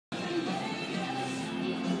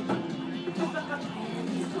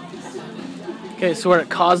Okay, so we're at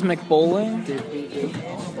Cosmic Bowling.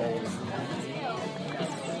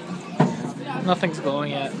 Nothing's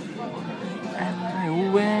glowing yet.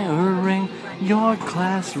 I'm wearing your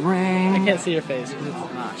class ring. I can't see your face because it's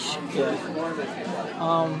not shit. Yeah.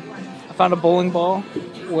 I found a bowling ball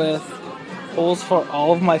with holes for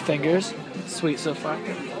all of my fingers. Sweet so far.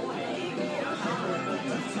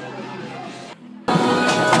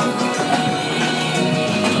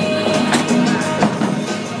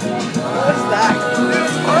 What's that?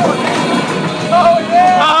 Oh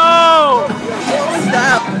yeah! Oh! What was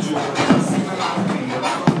that?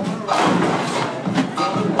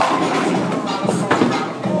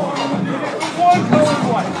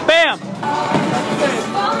 Bam!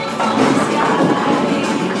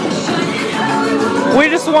 We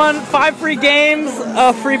just won 5 free games,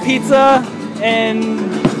 a free pizza, and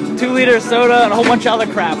 2-liter soda, and a whole bunch of other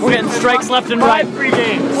crap. We're getting strikes left and right. 5 free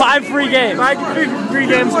games. 5 free games. 5 free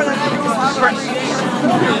games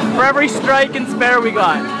For every strike and spare we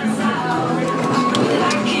got.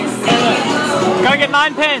 Gotta get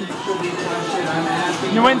 9 pins.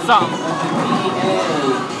 You win some.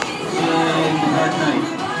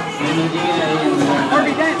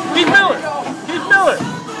 He's Miller. He's Miller.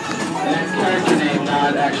 Character name,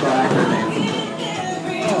 not actual actor name.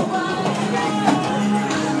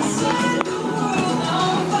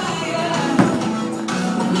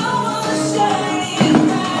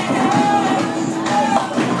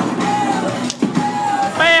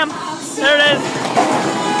 Bam! There it is.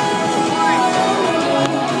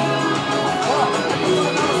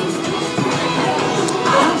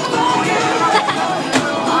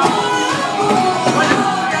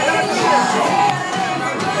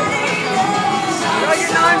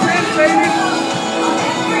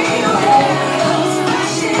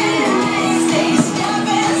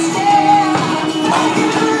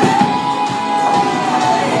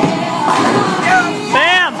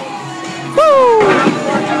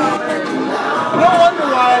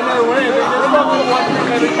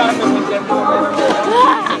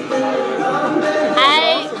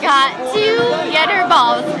 I got 2 getter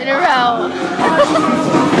balls in a row.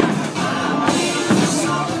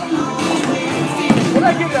 What did I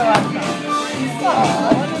give you that last time? Oh,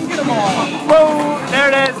 I didn't get them all. Whoa! There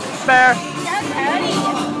it is. Spare.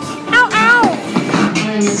 Ow, ow!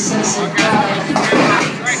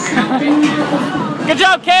 Good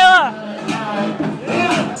job, Kayla!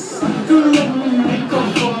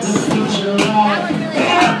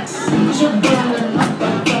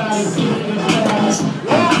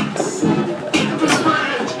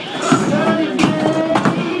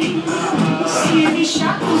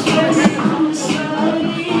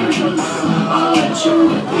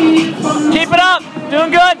 Keep it up!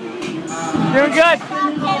 Doing good! Doing good!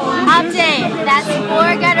 Update, that's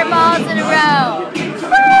 4 gutter balls in a row.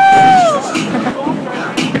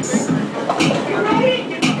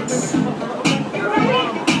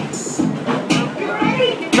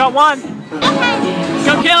 Got 1. Okay.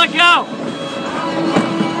 Go, Kayla, go!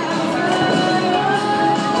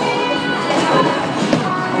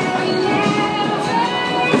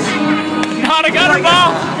 Not a gutter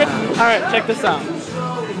ball! Alright, check this out.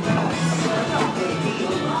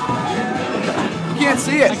 You can't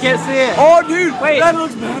see it. I can't see it. Oh, dude! Wait. That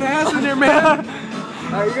looks badass in there, man.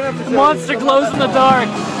 Alright, you're gonna have to The monster glows in the dark.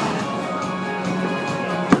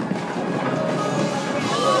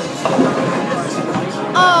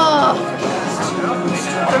 Oh.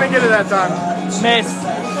 I'm gonna get it that time. Miss. He's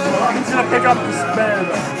gonna pick up the spare.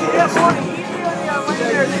 Yeah, boy.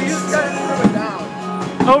 You just gotta throw it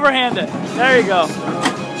down. Overhand it. There you go.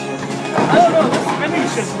 I don't know, this spinning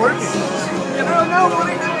shit's working. You don't know what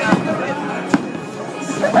he did.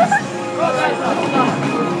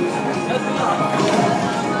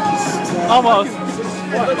 Almost.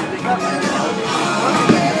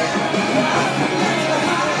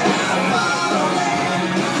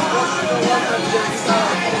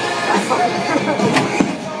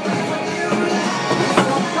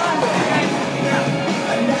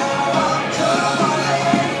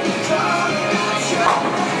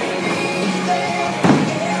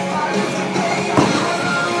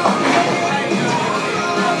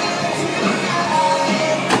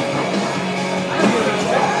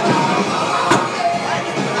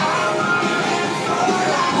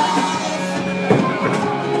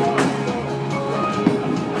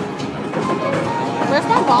 Where's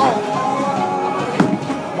my ball?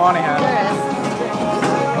 Montey had it. There it is.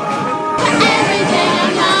 Everything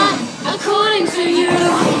I'm not, according to you.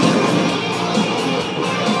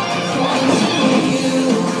 According to you.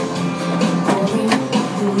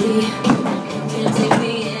 Can't take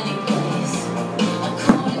me any place.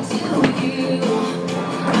 According to you.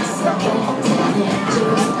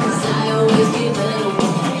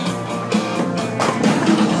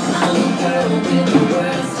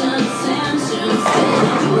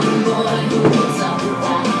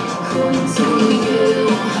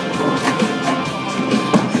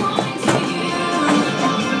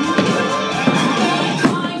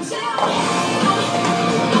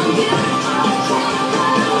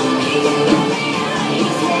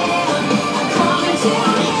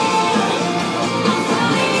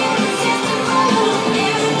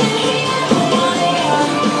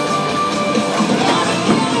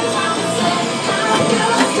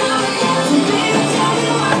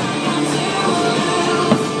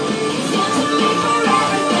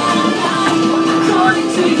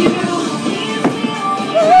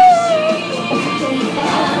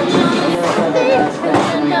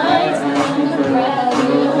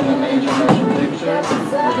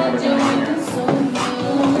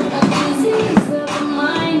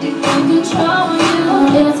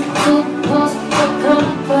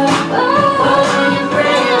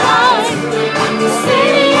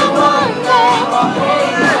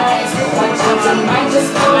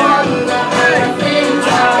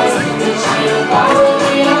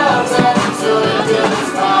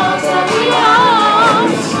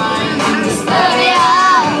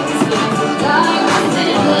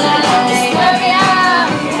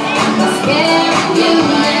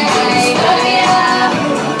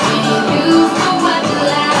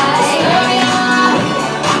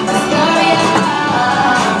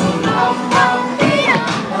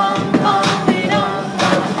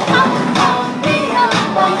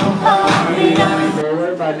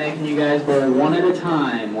 by making you guys bowl one at a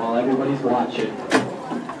time while everybody's watching. So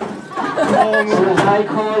as I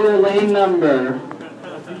call your lane number,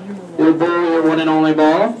 you'll bowl your one and only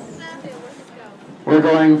ball. We're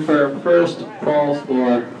going for first ball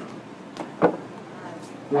score.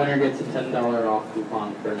 Winner gets a $10 off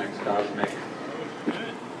coupon for next Cosmic.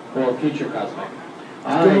 Well, future Cosmic.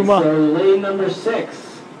 Alright, so lane number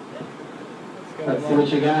 6. Let's see what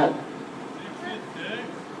you got.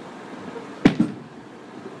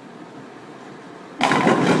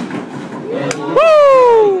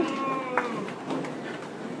 Woo!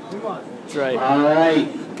 That's right. Alright.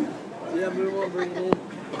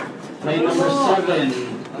 Lane number 7.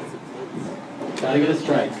 Gotta get a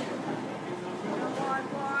strike.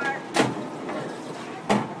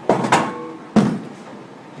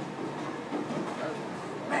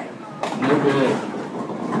 No good.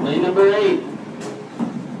 Lane number 8.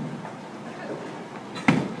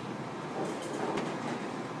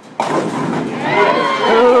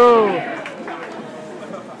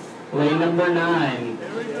 Lane number 9.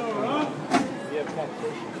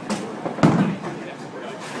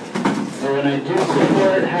 So when I do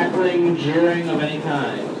support heckling, jeering of any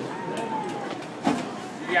kind.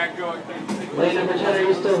 Lane number 10, are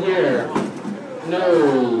you still here?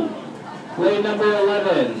 No. Lane number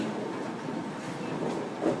 11.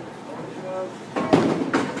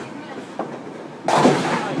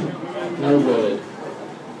 No good.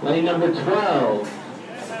 Lane number 12.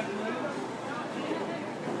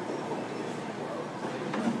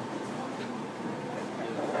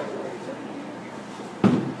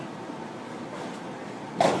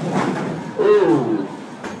 Ooh,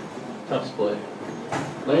 tough split.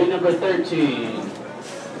 Lane number 13.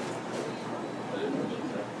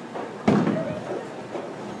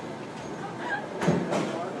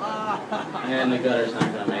 And the gutter's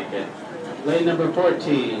not going to make it. Lane number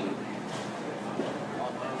 14.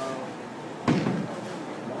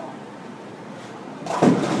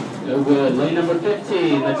 No good. Lane number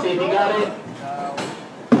 15. Let's see if you got it.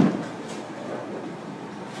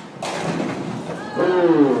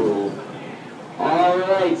 Ooh. All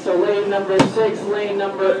right. So lane number 6, lane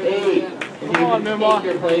number 8. If you can take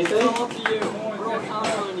your places.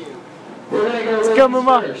 We're gonna go ladies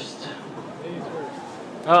first.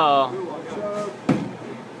 Uh-oh.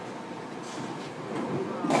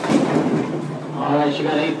 All right. You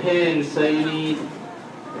got 8 pins, so you need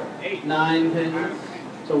 9 pins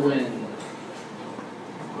to win.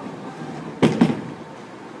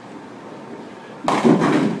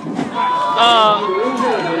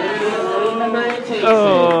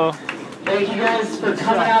 Thank you guys for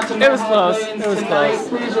coming out to my Hall Lanes tonight.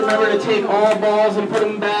 Please remember to take all balls and put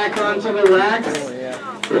them back onto the racks.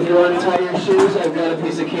 If you untie your shoes, I've got a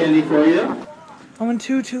piece of candy for you. I won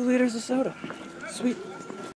 2 liters of soda. Sweet.